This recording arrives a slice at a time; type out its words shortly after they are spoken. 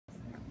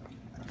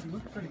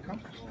look pretty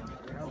comfortable.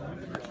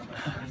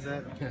 Is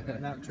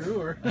that not true,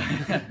 or?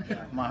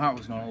 My heart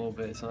was going a little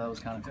bit, so that was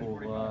kind of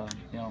cool.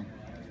 You know,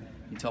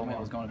 he told me I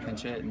was going to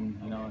pinch hit, and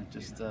you know, I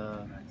just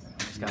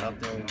got up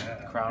there.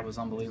 The crowd was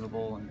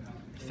unbelievable, and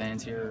the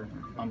fans here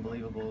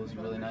unbelievable. It was a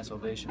really nice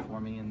ovation for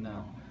me, and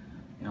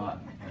you know,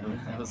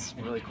 it was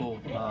really cool.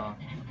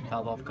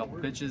 Fouled off a couple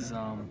pitches.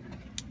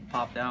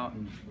 Popped out,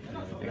 and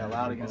they got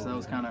loud against. That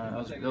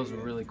was a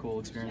really cool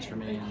experience for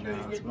me, and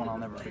it's one I'll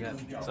never forget.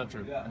 So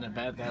true. And then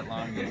bat that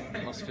long, you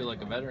must feel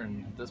like a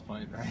veteran at this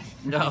point, right?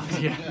 No,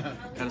 yeah,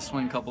 got to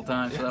swing a couple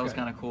times, so that was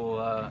kind of cool.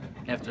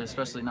 After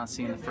especially not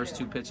seeing the first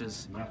two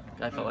pitches,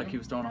 I felt like he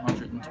was throwing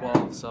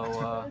 112.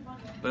 So,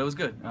 but it was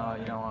good.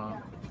 You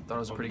know, thought it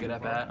was a pretty good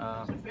at bat.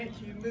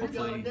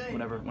 Hopefully,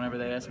 whenever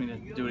they ask me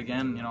to do it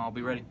again, you know, I'll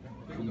be ready.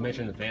 You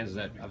mentioned the fans. Is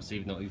that obviously,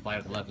 even though you fly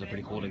out the left, it's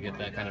pretty cool to get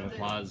that kind of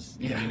applause.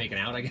 Yeah. You making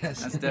out, I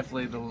guess. That's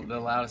definitely the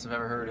loudest I've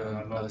ever heard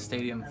a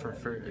stadium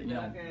for you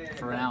know,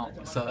 for an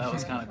out. So that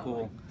was kind of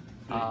cool.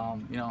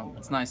 You know,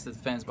 it's nice that the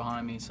fans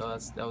behind me. So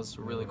that was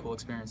a really cool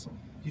experience.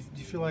 Do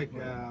you feel like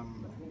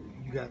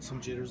you got some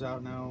jitters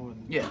out now?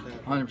 And yeah,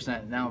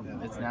 100%. Now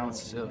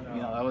it's you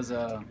know,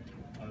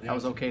 I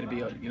was okay to be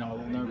you know, a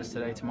little nervous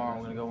today. Tomorrow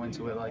I'm gonna go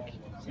into it like,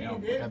 you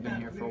know, I've been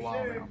here for a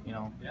while now. You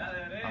know,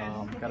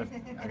 I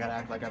gotta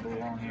act like I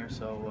belong here.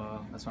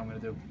 So that's what I'm gonna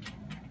do.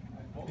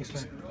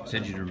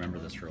 Said you'd remember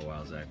this for a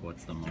while, Zach.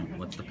 What's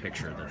the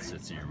picture that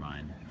sits in your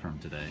mind from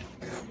today?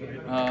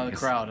 The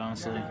crowd,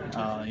 honestly.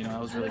 You know,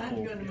 that was really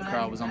cool. The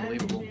crowd was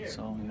unbelievable.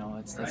 So you know,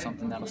 that's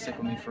something that'll stick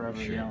with me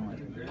forever. You know,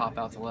 like, pop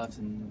out to left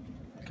and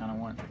kind of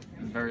went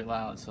very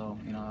loud. So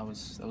you know, that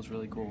was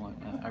really cool.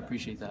 I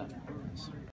appreciate that.